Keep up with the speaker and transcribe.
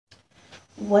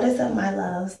What is up, my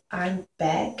loves? I'm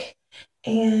back.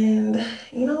 And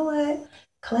you know what?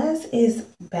 Class is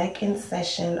back in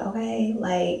session, okay?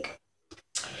 Like,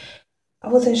 I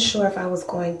wasn't sure if I was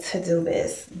going to do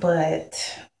this,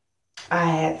 but I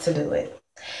had to do it.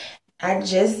 I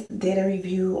just did a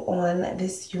review on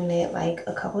this unit like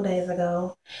a couple days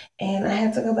ago, and I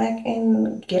had to go back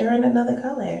and get her in another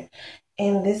color.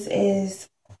 And this is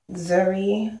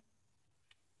Zury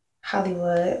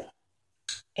Hollywood,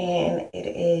 and it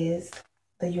is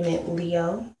the unit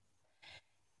Leo.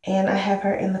 And I have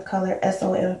her in the color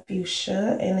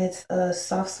SOM-FUCHSIA, and it's a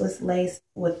soft Swiss lace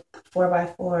with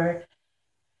 4x4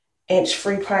 inch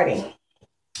free parting.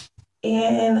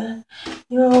 And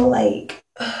you know, like,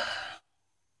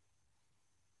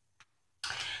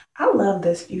 I love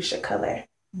this fuchsia color,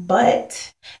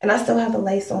 but, and I still have the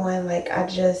lace on, like, I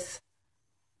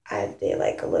did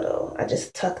like a little, I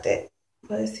just tucked it.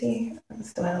 But see, I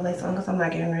still have the lace on because I'm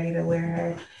not getting ready to wear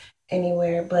her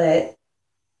anywhere. But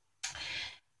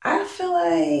I feel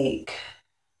like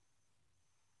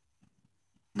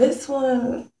this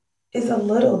one is a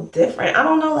little different. I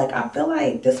don't know, like, I feel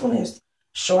like this one is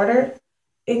shorter.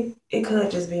 It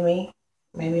could just be me,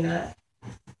 maybe not,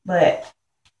 but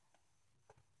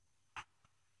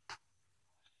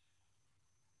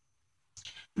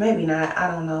maybe not. I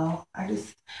don't know. I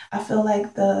feel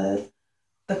like the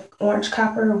orange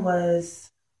copper was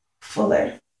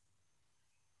fuller,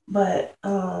 but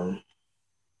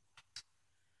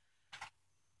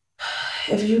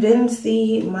if you didn't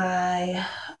see my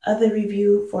other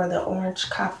review for the orange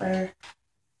copper,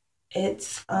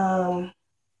 it's kind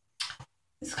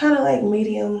of like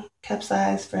medium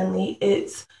capsize friendly.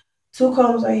 It's 2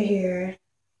 combs right here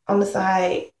on the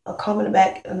side, a comb in the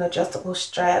back, and adjustable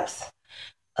straps.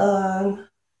 I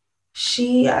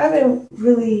haven't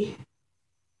really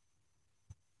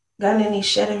gotten any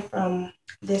shedding from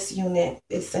this unit.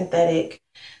 It's synthetic,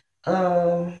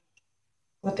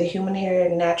 with the human hair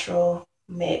natural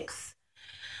mix.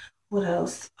 What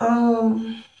else?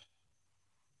 I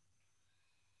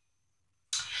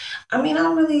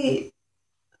mean,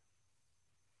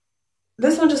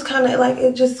 this one just kind of like,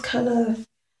 it just kind of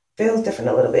feels different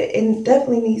a little bit. It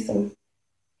definitely needs some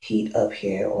heat up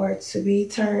here, or to be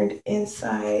turned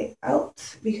inside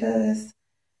out, because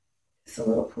it's a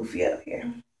little poofy up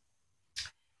here.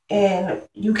 And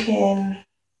you can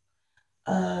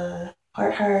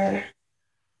part her,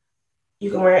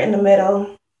 you can wear it in the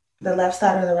middle, the left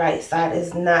side or the right side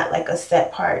is not like a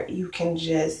set part. You can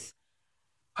just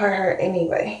part her any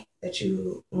way that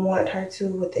you want her to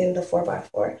within the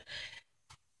 4x4.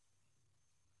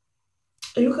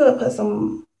 You could put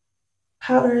some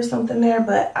powder or something there,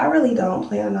 but I really don't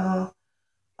plan on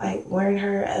like wearing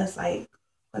her as like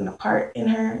putting a part in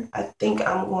her. I think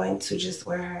I'm going to just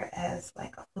wear her as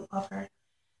like a flip puffer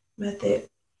method.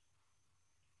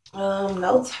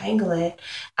 No tangling.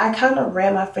 I kind of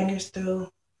ran my fingers through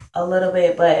a little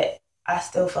bit, but I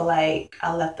still feel like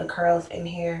I left the curls in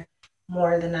here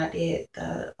more than I did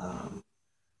the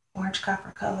orange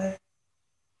copper color.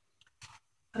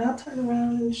 But I'll turn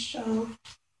around and show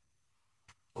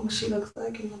what she looks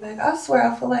like in the back. I swear,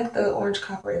 I feel like the orange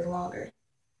copper is longer.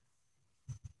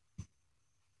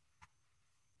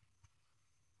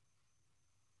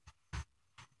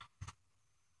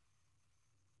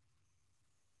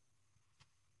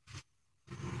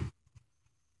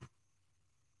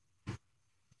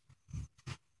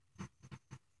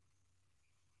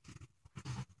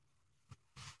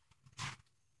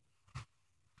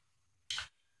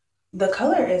 The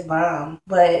color is bomb,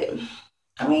 but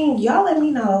I mean, y'all let me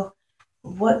know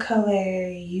what color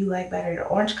you like better, the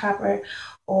orange copper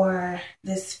or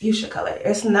this fuchsia color.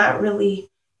 It's not really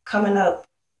coming up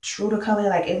true to color,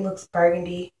 like it looks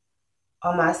burgundy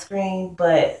on my screen,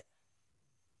 but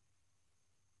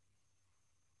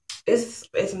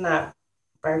it's not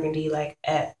burgundy like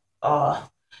at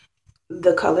all.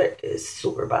 The color is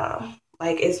super bomb,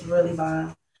 like it's really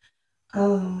bomb.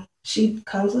 She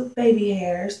comes with baby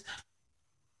hairs.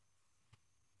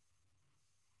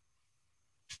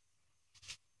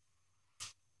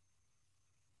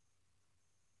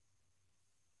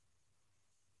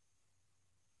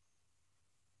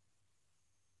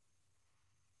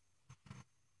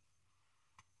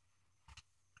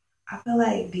 I feel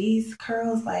like these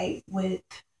curls, like with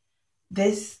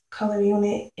this color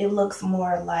unit, it looks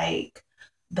more like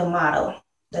the model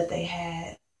that they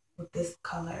had with this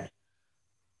color.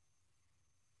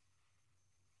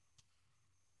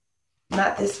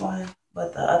 Not this one,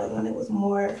 but the other one. It was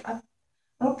more, I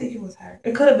don't think it was her.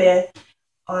 It could have been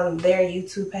on their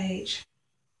YouTube page.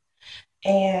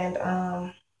 And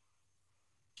I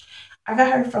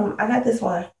got this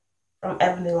one from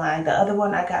Ebony Line. The other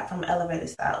one I got from Elevated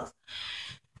Styles.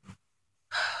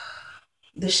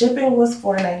 The shipping was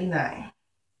 $4.99.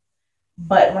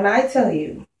 But when I tell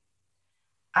you,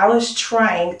 I was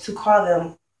trying to call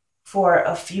them for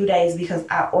a few days because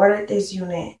I ordered this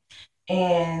unit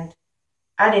and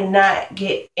I did not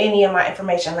get any of my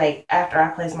information. Like after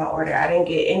I placed my order, I didn't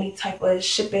get any type of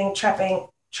shipping,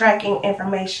 tracking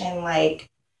information, like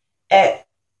at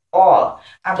all.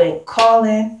 I've been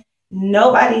calling.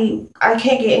 Nobody, I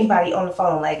can't get anybody on the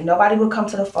phone. Like nobody would come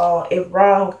to the phone. It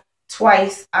rung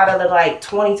twice out of the like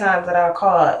 20 times that I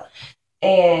called,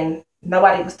 and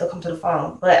nobody would still come to the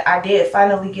phone. But I did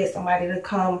finally get somebody to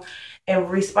come and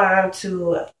respond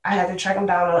to, I had to track them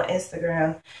down on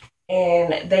Instagram,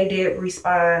 and they did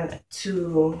respond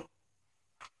to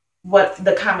what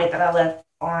the comment that I left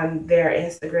on their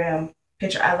Instagram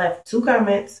picture. I left 2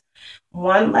 comments,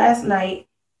 one last night,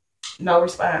 no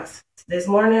response. This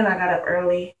morning I got up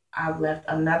early. I left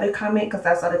another comment because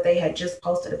I saw that they had just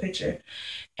posted a picture,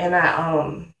 and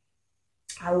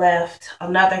I left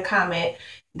another comment.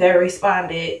 They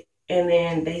responded, and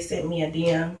then they sent me a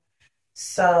DM.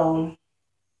 So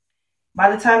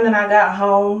by the time that I got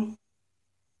home,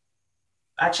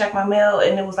 I checked my mail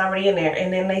and it was already in there.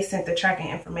 And then they sent the tracking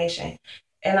information.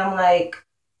 And I'm like,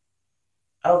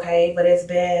 okay, but it's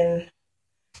been,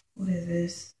 what is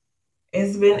this?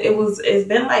 It's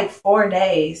been like 4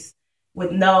 days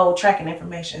with no tracking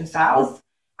information. So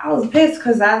I was pissed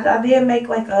because I did make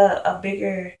like a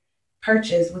bigger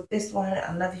purchase with this one,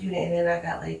 another unit, and then I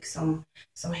got like some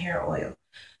hair oil.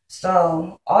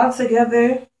 So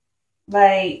altogether,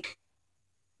 like,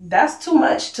 that's too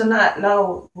much to not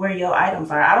know where your items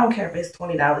are. I don't care if it's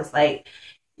 $20. Like,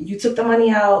 you took the money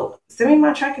out, send me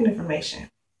my tracking information.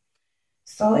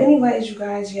 So anyways, you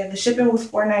guys, yeah, the shipping was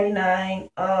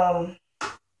 $4.99.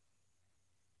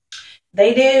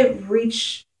 They did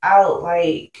reach out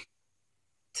like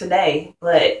today,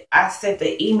 but I sent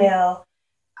the email.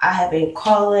 I have been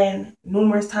calling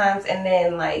numerous times, and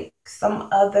then like some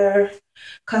other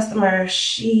customer,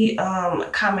 she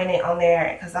commented on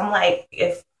there because I'm like,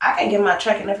 if I can get my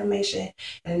tracking information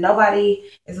and nobody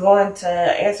is going to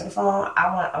answer the phone,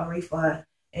 I want a refund.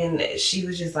 And she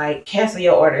was just like, cancel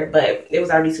your order, but it was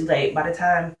already too late. By the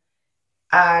time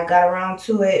I got around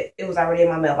to it, it was already in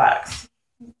my mailbox.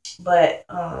 But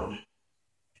I'm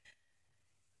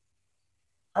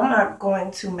not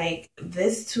going to make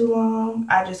this too long.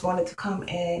 I just wanted to come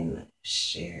and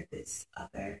share this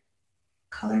other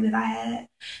color that I had.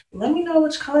 Let me know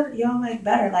which color y'all like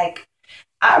better. Like,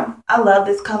 I love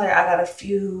this color. I got a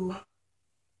few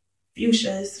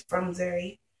fuchsias from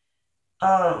Zury.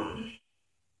 I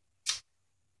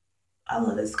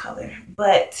love this color,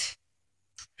 but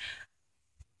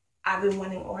I've been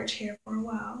wanting orange hair for a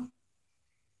while,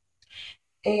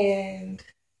 and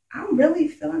I'm really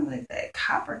feeling like that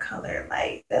copper color,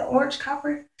 like that orange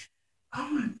copper. Oh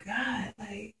my God,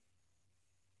 like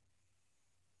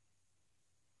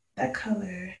that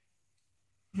color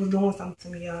was doing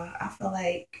something to me, y'all. I feel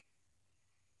like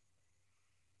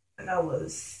I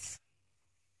was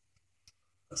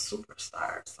a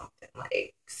superstar or something,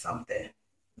 like something.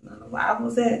 I don't know why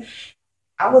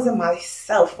I wasn't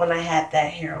myself when I had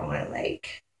that hair on.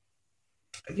 Like,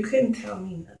 you couldn't tell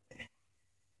me nothing.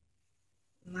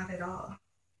 Not at all.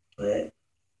 But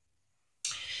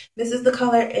this is the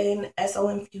color in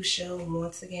SOM-FUCHSIA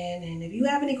once again. And if you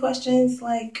have any questions,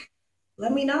 like,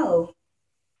 let me know.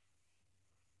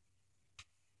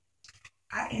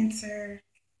 I answer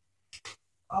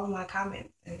all of my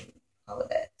comments and all of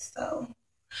that. So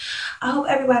I hope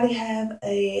everybody have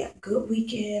a good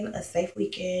weekend, a safe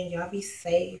weekend. Y'all be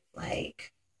safe.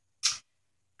 Like,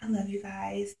 I love you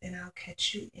guys, and I'll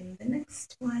catch you in the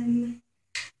next one.